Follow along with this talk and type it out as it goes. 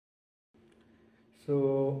So,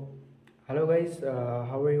 hello guys,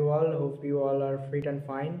 how are you all? Hope you all are fit and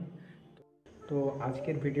fine. তো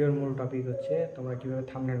আজকের ভিডিওর মূল topic হচ্ছে তোমরা কীভাবে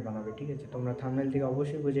থাম্বনেল বানাবে। ঠিক আছে, তোমরা থাম্বনেল থেকে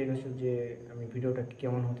অবশ্যই বুঝে গেছো যে আমি ভিডিওটা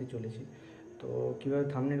কেমন হতে চলেছি। তো কীভাবে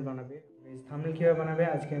থাম্বনেল বানাবে, থাম্বনেল কীভাবে বানাবে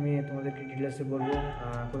আজকে আমি তোমাদেরকে ডিটেলসে বলবো।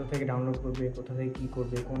 কোথা থেকে ডাউনলোড করবে, কোথা থেকে কী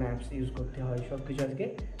করবে, কোন অ্যাপস ইউজ করতে হয়, সব কিছু আজকে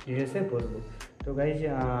ডিটেলসে বলবো। তো গাইজ,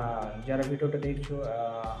 যারা ভিডিওটা দেখছো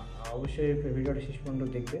অবশ্যই ভিডিওটা শেষ পর্যন্ত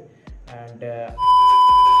দেখবে। অ্যান্ড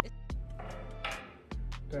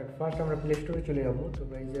তো অ্যাট ফার্স্ট আমরা প্লে স্টোরে চলে যাবো। তো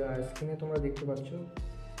গাইজ, স্ক্রিনে তোমরা দেখতে পাচ্ছ,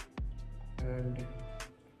 অ্যান্ড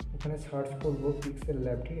ওখানে সার্চ করবো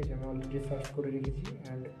Pixellab। ঠিক আছে, আমি অলরেডি সার্চ করে রেখেছি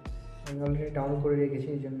অ্যান্ড আমি অলরেডি ডাউনলোড করে রেখেছি,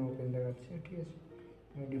 এই জন্য ওপেন দেখাচ্ছে। ঠিক আছে,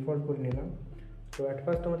 আমি ডিফল্ট করে নিলাম। তো অ্যাট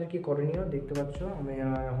ফার্স্ট তোমাদের কী করণীয় দেখতে পাচ্ছ, আমি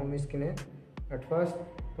হোম স্ক্রিনে অ্যাট ফার্স্ট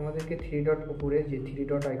তোমাদেরকে থ্রি ডট উপরে যে থ্রি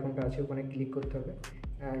ডট আইকনটা আছে ওখানে ক্লিক করতে হবে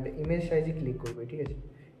অ্যান্ড ইমেজ সাইজে ক্লিক করবে। ঠিক আছে,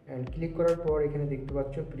 অ্যান্ড ক্লিক করার পর এখানে দেখতে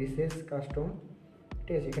পাচ্ছ প্রিসেস কাস্টম।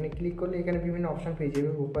 ঠিক আছে, এখানে ক্লিক করলে এখানে বিভিন্ন অপশান পেয়ে যাবে,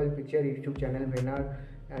 profile picture, YouTube channel banner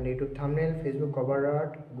and YouTube thumbnail, Facebook cover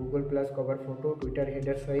art, Google plus cover photo, Twitter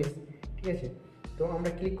header size. ঠিক আছে, তো আমরা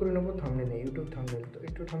ক্লিক করে নেবো থাম্বনেলে, ইউটিউব থাম্বনেল। তো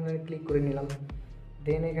ইউটিউব থাম্বনেলে ক্লিক করে নিলাম।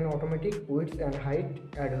 দেন এখানে automatic width and height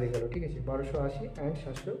add হয়ে গেল। ঠিক আছে, 1280 অ্যান্ড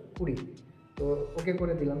 720। তো ওকে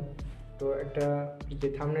করে দিলাম। তো একটা যে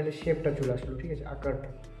থাম্বনেলের শেপটা চলে আসলো। ঠিক আছে, আকারটা।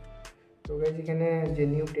 তো গাইজ, এখানে যে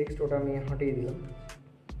নিউ টেক্সট ওটা আমি হাঁটিয়ে দিলাম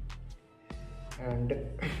অ্যান্ড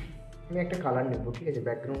আমি একটা কালার নেব। ঠিক আছে,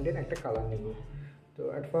 ব্যাকগ্রাউন্ডের একটা কালার নেব। তো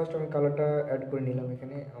অ্যাট ফার্স্ট আমি কালারটা অ্যাড করে নিলাম।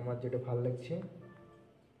 এখানে আমার যেটা ভালো লাগছে,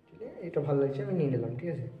 ঠিক আছে, এটা ভালো লাগছে, আমি নিয়ে নিলাম। ঠিক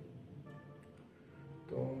আছে,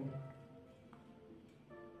 তো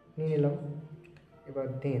নিয়ে নিলাম। এবার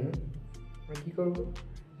দেন আমরা কী করবো,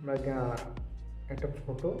 আমরা একটা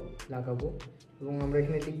ফটো লাগাবো এবং আমরা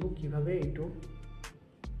এখানে লিখবো কীভাবে একটু,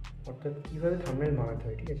 অর্থাৎ কীভাবে থাম্বনেল বানাতে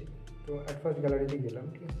হয়। ঠিক আছে, তো অ্যাট ফার্স্ট গ্যালারিতে গেলাম।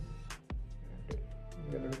 ঠিক আছে,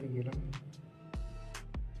 গ্যালারিতে গেলাম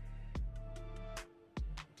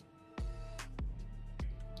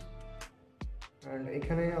অ্যান্ড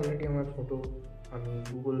এখানে অলরেডি আমার ফটো আমি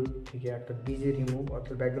গুগল থেকে একটা বিজে রিমুভ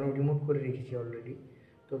অর্থাৎ ব্যাকগ্রাউন্ড রিমুভ করে রেখেছি অলরেডি।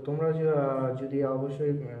 তো তোমরা যদি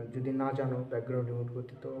অবশ্যই যদি না জানো ব্যাকগ্রাউন্ড রিমুভ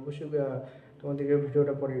করতে, তো অবশ্যই তোমাদেরকে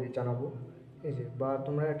ভিডিওটা পরে জানাবো। ঠিক আছে, বা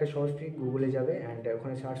তোমরা একটা সহজ ট্রিক, গুগলে যাবে অ্যান্ড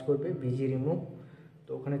ওখানে সার্চ করবে বিজি রিমুভ। তো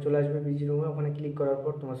ওখানে চলে আসবে বিজি রিমুভ, ওখানে ক্লিক করার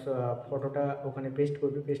পর তোমার ফটোটা ওখানে পেস্ট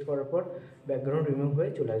করবে, পেস্ট করার পর ব্যাকগ্রাউন্ড রিমুভ হয়ে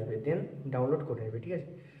চলে আসবে, দেন ডাউনলোড করে নেবে। ঠিক আছে,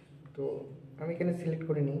 তো আমি এখানে সিলেক্ট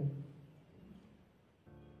করে নিই।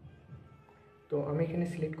 তো আমি এখানে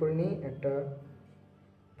সিলেক্ট করে নিই একটা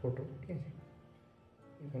ফটো। ঠিক আছে,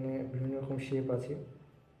 এখানে বিভিন্ন রকম শেপ আছে,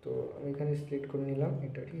 তো আমি এখানে সিলেক্ট করে নিলাম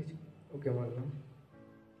এটা। ঠিক আছে, ওকে মারলাম।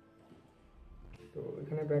 তো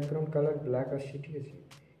এখানে ব্যাকগ্রাউন্ড কালার ব্ল্যাক আসছে। ঠিক আছে,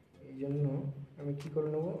 এই জন্য আমি কী করে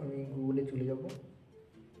নেবো, আমি গুগলে চলে যাব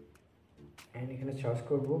অ্যান্ড এখানে সার্চ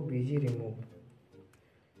করবো বিজি রিমুভ।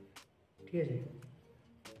 ঠিক আছে,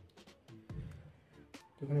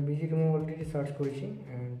 তো এখানে বিজি রিমুভ অলরেডি সার্চ করেছি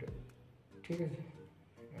অ্যান্ড ঠিক আছে,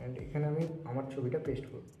 অ্যান্ড এখানে আমি আমার ছবিটা পেস্ট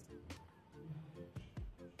করব।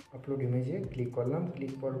 আপলোড ইমেজে ক্লিক করলাম,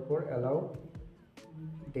 ক্লিক করার পর অ্যালাউ,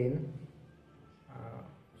 দেন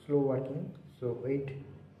slow working, so wait,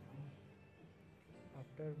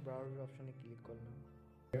 after browse অপশানে ক্লিক করলাম।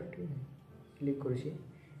 ঠিক আছে, ক্লিক করেছি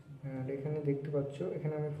অ্যান্ড এখানে দেখতে পাচ্ছ,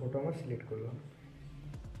 এখানে আমি ফটো আমার সিলেক্ট করলাম।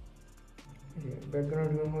 ঠিক আছে, ব্যাকগ্রাউন্ড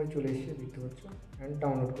রিমুভ হয়ে চলে এসেছে দেখতে পাচ্ছ অ্যান্ড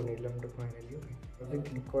ডাউনলোড করে নিলাম এটা ফাইনালি। ওকে,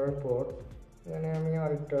 ক্লিক করার পর এখানে আমি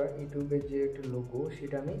আরেকটা ইউটিউবের যে একটা লোগো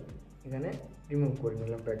সেটা আমি এখানে রিমুভ করে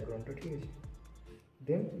নিলাম ব্যাকগ্রাউন্ডটা। ঠিক আছে,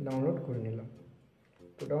 দেন ডাউনলোড করে নিলাম।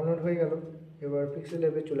 তো ডাউনলোড হয়ে গেল। এবার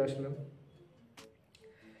পিক্সেলল্যাবে চলে আসলাম।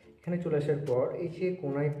 এখানে চলে আসার পর এই যে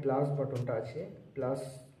কোনায় প্লাস বাটনটা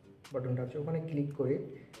আছে, ওখানে ক্লিক করে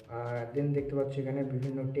দেন দেখতে পাচ্ছি এখানে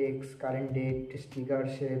বিভিন্ন text, current date, sticker,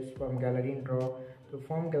 shapes, form gallery, draw. তো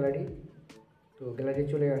ফর্ম গ্যালারি, তো গ্যালারি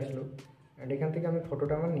চলে আসলো অ্যান্ড এখান থেকে আমি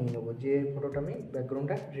ফটোটা আমার নিয়ে নেবো, যে ফটোটা আমি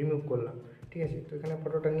ব্যাকগ্রাউন্ডটা রিমুভ করলাম। ঠিক আছে, তো এখানে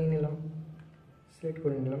ফটোটা নিয়ে নিলাম, সিলেক্ট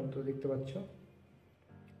করে নিলাম। তো দেখতে পাচ্ছ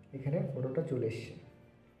এখানে ফটোটা চলে এসছে।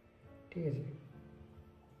 ঠিক আছে,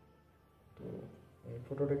 তো এই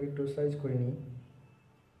ফটোটাকে একটু সাইজ করে নিই।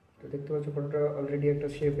 তো দেখতে পাচ্ছ ফটোটা অলরেডি একটা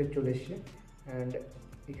শেপে চলে এসছে অ্যান্ড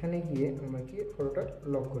এখানে গিয়ে আমাকে ফটোটা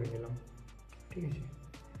লক করে নিলাম। ঠিক আছে,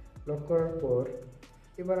 লক করার পর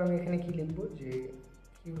এবার আমি এখানে কি লিখব, যে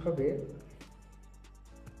কীভাবে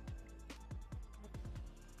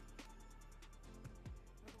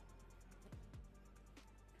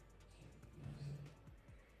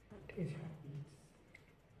ঠিক আছে,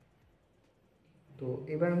 তো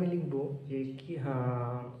এবার আমি লিখব যে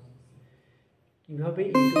কীভাবে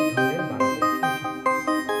ইউটিউব থাম্বনেল বানাবো।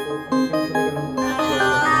 তো আমি চলে গেলাম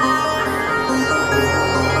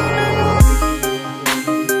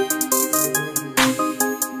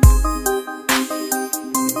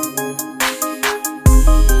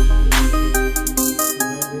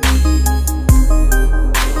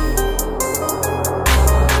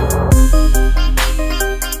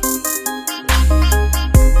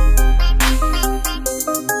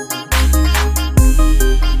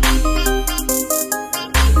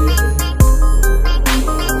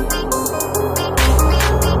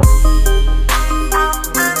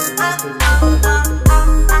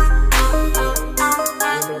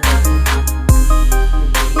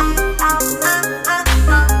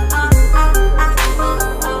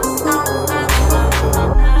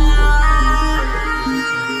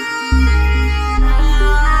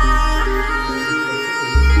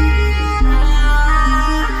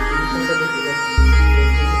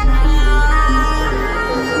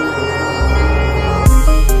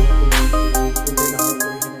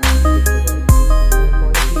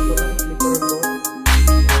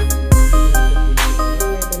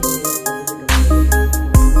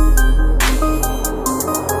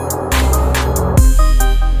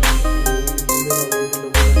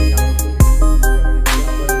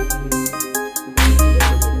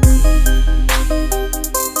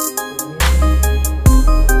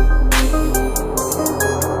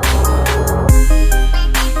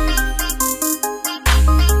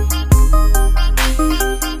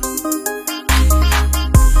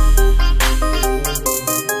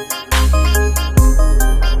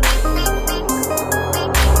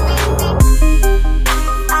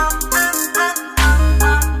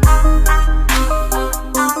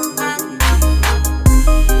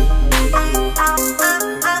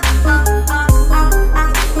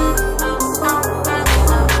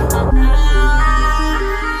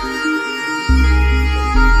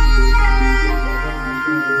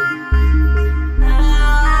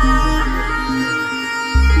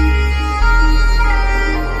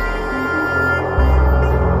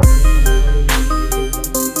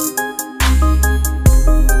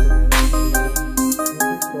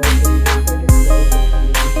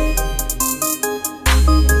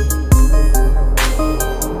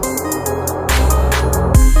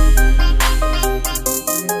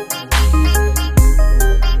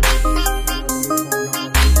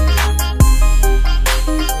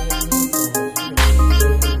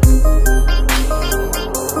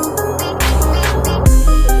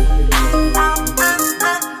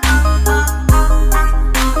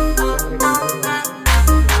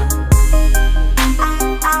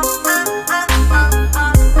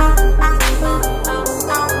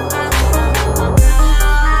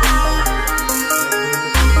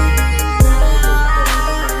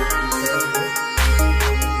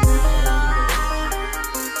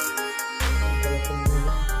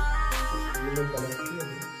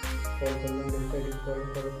স্ক্রল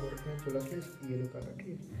করার পর এখানে চলে আসলে ইয়েলো কালার, ঠিক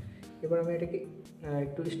আছে। এবার আমি এটাকে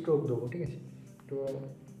একটু স্ট্রোক দেবো, ঠিক আছে। তো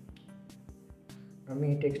আমি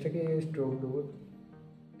টেক্সটটাকে স্ট্রোক দেবো,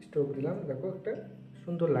 স্ট্রোক দিলাম, দেখো একটা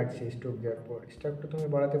সুন্দর লাগছে। স্ট্রোক দেওয়ার পর স্ট্রোকটা তুমি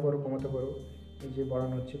বাড়াতে পারো, কমাতে পারো, এই যে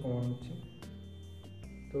বাড়ানো হচ্ছে, কমানো হচ্ছে।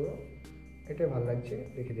 তো এটা ভালো লাগছে,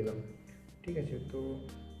 রেখে দিলাম, ঠিক আছে। তো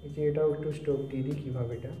এই যে এটাও একটু স্ট্রোক দিয়ে দিই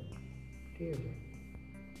কীভাবে এটা, ঠিক আছে।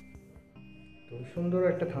 তো সুন্দর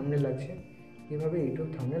একটা থাম্বনেল লাগছে, কীভাবে ইউটিউব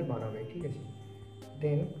থাম্বনেল বানাবে, ঠিক আছে।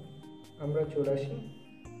 দেন আমরা চলে আসি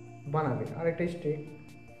বানাবে,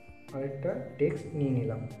 আরেকটা টেক্সট নিয়ে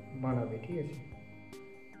নিলাম, বানাবে, ঠিক আছে।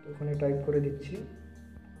 তো ওখানে টাইপ করে দিচ্ছি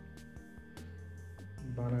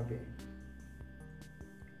বানাবে,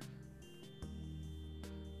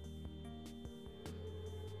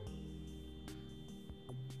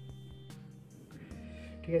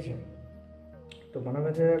 ঠিক আছে। তো বানাবে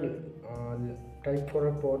টাইপ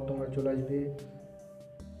করার পর তোমরা চলে আসবে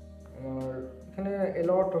আমার এখানে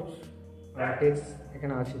এলট অফ টেক্সট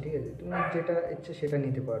এখানে আছে, ঠিক আছে। তুমি যেটা ইচ্ছে সেটা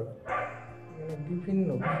নিতে পারো, এখানে বিভিন্ন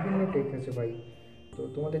টেক্সট আছে ভাই। তো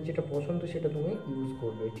তোমাদের যেটা পছন্দ সেটা তুমি ইউজ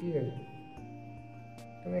করবে, ঠিক আছে।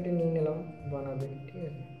 তুমি এটা নিয়ে নিলাম বানাবে, ঠিক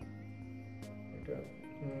আছে। এটা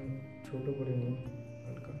ছোট করে নিই,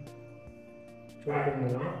 হালকা ছোট করে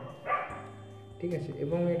নিলাম, ঠিক আছে।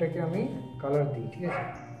 এবং এটাকে আমি কালার দিই, ঠিক আছে।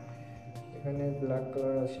 এখানে ব্ল্যাক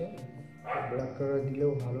কালার আছে, ব্ল্যাক কালার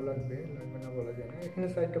দিলেও ভালো লাগবে না বলা যায় না। এখানে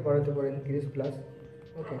সাইডটা বাড়াতে পারেন ইনক্রিজ প্লাস,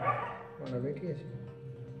 ওকে, বানাবে, ঠিক আছে।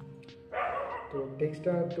 তো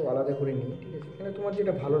টেক্সটটা একটু আলাদা করে নিই, ঠিক আছে। এখানে তোমার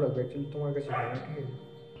যেটা ভালো লাগবে অ্যাকচুয়ালি তোমার কাছে ভালো, ঠিক আছে।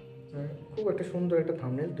 খুব একটা সুন্দর একটা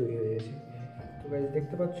থাম্বনেল তৈরি হয়ে গেছে। তো গাইজ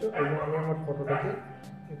দেখতে পাচ্ছ, এবং আমি আমার ফটোটাকে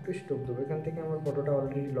একটু স্টপ দেবো। এখান থেকে আমার ফটোটা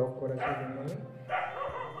অলরেডি লক করা আছে, জন্য আমি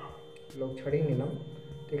লক ছাড়িয়ে নিলাম।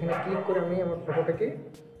 তো এখানে ক্লিক করে আমি আমার ফটোটাকে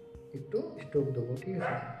একটু স্ট্রোক দেবো, ঠিক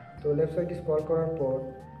আছে। তো লেফট সাইডে স্ক্রল করার পর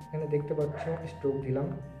এখানে দেখতে পাচ্ছ স্ট্রোক দিলাম,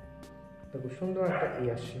 দেখো সুন্দর একটা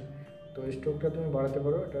আসছে। তো স্ট্রোকটা তুমি বাড়াতে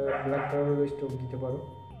পারো, এটা ব্ল্যাক কালারের স্ট্রোক দিতে পারো,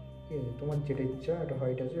 ঠিক আছে। তোমার যেটা ইচ্ছা, এটা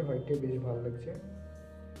হোয়াইট আছে, হোয়াইটে বেশ ভালো লাগছে,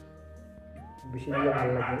 বেশি দিলে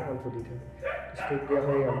ভালো লাগবে না, অল্প দিতে হবে। স্ট্রোক দেওয়া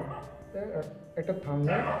হয়ে গেল, একটা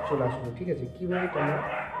থাম্বনেল চলে আসলো, ঠিক আছে। কীভাবে তোমরা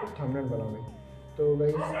থাম্বনেল বানাবে। তো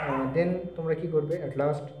গাইজ দেন তোমরা কী করবে, অ্যাট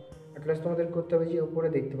লাস্ট তোমাদের করতে হবে যে উপরে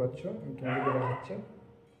দেখতে পাচ্ছ, তোমাদেরকে দেখাচ্ছে,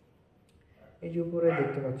 এই যে উপরে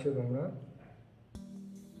দেখতে পাচ্ছ তোমরা,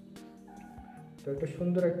 তো একটা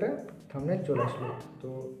সুন্দর একটা থাম্বনেল চলে আসলো। তো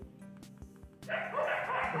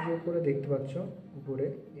এই যে উপরে দেখতে পাচ্ছ, উপরে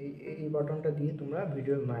এই বাটনটা দিয়ে তোমরা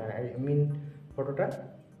ভিডিও ফটোটা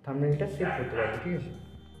থাম্বনেলটা সেভ করতে পারবে, ঠিক আছে।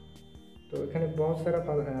 তো এখানে বহুত সারা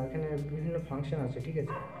এখানে বিভিন্ন ফাংশন আছে, ঠিক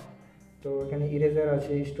আছে। তো এখানে ইরেজার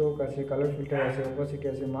আছে, স্ট্রোক আছে, কালার ফিল্টার আছে, অপাসিটি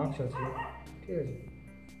আছে, মার্কস আছে, ঠিক আছে।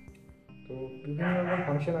 তো বিভিন্ন রকম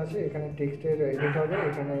ফাংশন আছে। এখানে টেক্সটের এডিট হবে,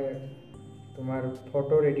 এখানে তোমার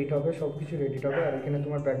ফটোর এডিট হবে, সব কিছুর এডিট হবে। আর এখানে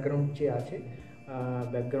তোমার ব্যাকগ্রাউন্ড যে আছে,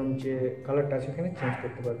 ব্যাকগ্রাউন্ড যে কালারটা আছে এখানে চেঞ্জ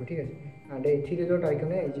করতে পারবে, ঠিক আছে। আর এই থ্রি ডট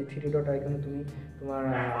আইকনে, এই যে থ্রি ডট আইকনে তুমি তোমার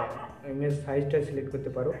ইমেজ সাইজটা সিলেক্ট করতে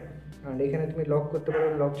পারো। আর এখানে তুমি লক করতে পারো,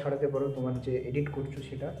 লক ছাড়াতে পারো তোমার যে এডিট করছো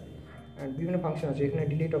সেটা। অ্যান্ড বিভিন্ন ফাংশন আছে, এখানে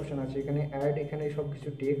ডিলিট অপশান আছে, এখানে অ্যাড, এখানে সব কিছু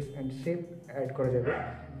টেক্সট অ্যান্ড সেভ অ্যাড করা যাবে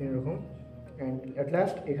এরকম। অ্যান্ড অ্যাট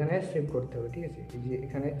লাস্ট এখানে সেভ করতে হবে, ঠিক আছে। এই যে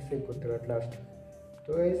এখানে সেভ করতে হবে অ্যাট লাস্ট। তো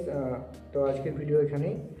গাইস, তো আজকের ভিডিও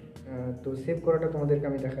এখানেই। তো সেভ করাটা তোমাদেরকে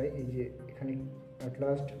আমি দেখাই। এই যে এখানে অ্যাট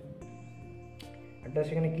লাস্ট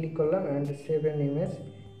এখানে ক্লিক করলাম অ্যান্ড সেভ অ্যান ইমেজ,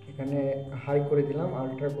 এখানে হাই করে দিলাম,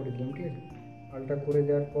 আলট্রা করে দিলাম, ঠিক আছে। আলট্রা করে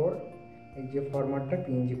দেওয়ার পর এই যে ফরম্যাটটা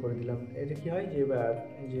পিএনজি করে দিলাম। এতে কী হয়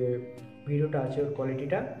যে ভিডিওটা আছে ওর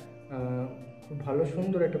কোয়ালিটিটা খুব ভালো,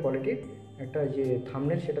 সুন্দর একটা কোয়ালিটির একটা যে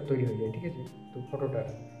থাম্বনেল সেটা তৈরি হয়ে যায়, ঠিক আছে। তো ফটোটার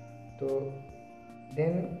তো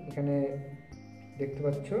দেন এখানে দেখতে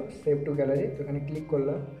পাচ্ছ সেভ টু গ্যালারি, তো এখানে ক্লিক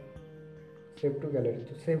করলাম, সেভ টু গ্যালারি,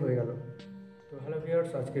 তো সেভ হয়ে গেল। তো হ্যালো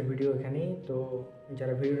ভিউয়ার্স, আজকের ভিডিও এখানেই। তো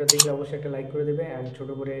যারা ভিডিওটা দেখলে অবশ্যই একটা লাইক করে দেবে, অ্যান্ড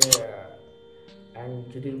ছোটো করে অ্যান্ড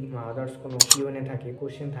যদি আদার্স কোনো কিউএনএ থাকে,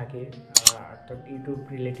 কোশ্চেন থাকে অর্থাৎ ইউটিউব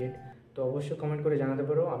রিলেটেড, তো অবশ্যই কমেন্ট করে জানাতে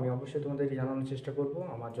পারো। আমি অবশ্যই তোমাদেরকে জানানোর চেষ্টা করব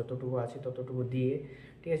আমার যতটুকু আছে ততটুকু দিয়ে,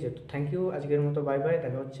 ঠিক আছে। তো থ্যাংক ইউ, আজকের মতো বাই বাই,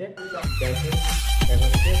 দেখা হচ্ছে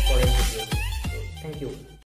পরের ভিডিওতে। Thank you.